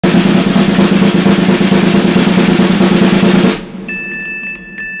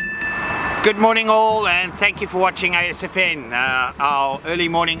Good morning all, and thank you for watching ASFN, our early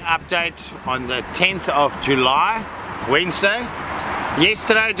morning update on the 10th of July, Wednesday.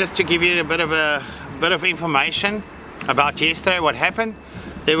 Yesterday, just to give you a bit of information about yesterday, what happened.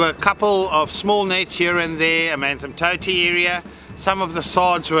 There were a couple of small nets here and there, Amanzimtoti area. Some of the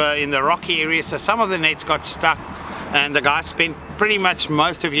sods were in the rocky area, so some of the nets got stuck, and the guys spent pretty much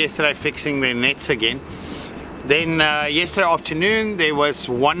most of yesterday fixing their nets again. Then yesterday afternoon there was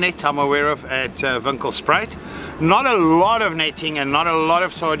one net I'm aware of at Winkelspruit. Not a lot of netting and not a lot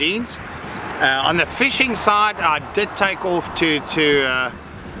of sardines. On the fishing side, I did take off to the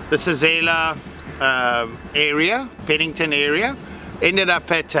Sazela area, Pennington area. Ended up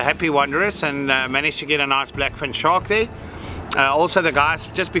at Happy Wanderers and managed to get a nice blackfin shark there. Also the guys,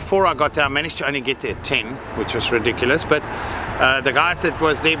 just before I got there, I managed to only get there at 10, which was ridiculous, but the guys that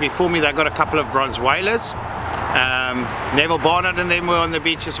was there before me, they got a couple of bronze whalers. Neville Barnard and them were on the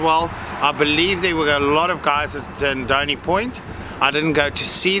beach as well. I believe there were a lot of guys at Ndoni Point. I didn't go to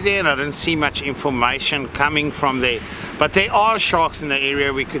see there and I didn't see much information coming from there. But there are sharks in the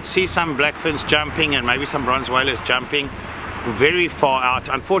area. We could see some blackfins jumping and maybe some bronze whalers jumping very far out.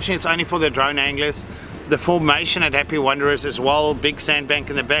 Unfortunately, it's only for the drone anglers. The formation at Happy Wanderers as well, big sandbank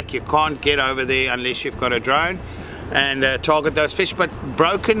in the back. You can't get over there unless you've got a drone and target those fish. But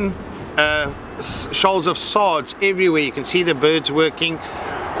broken shoals of sards everywhere. You can see the birds working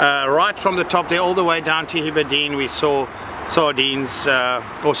right from the top there all the way down to Sardine. We saw sardines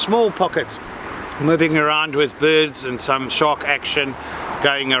or small pockets moving around with birds and some shark action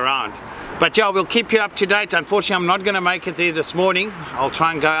going around. But yeah, we'll keep you up to date. Unfortunately, I'm not going to make it there this morning. I'll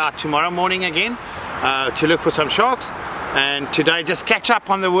try and go out tomorrow morning again to look for some sharks, and today just catch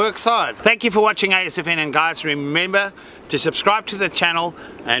up on the work side. Thank you for watching ASFN, and guys, remember to subscribe to the channel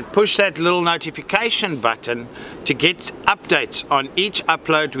and push that little notification button to get updates on each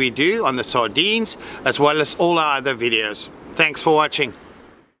upload we do on the sardines as well as all our other videos. Thanks for watching.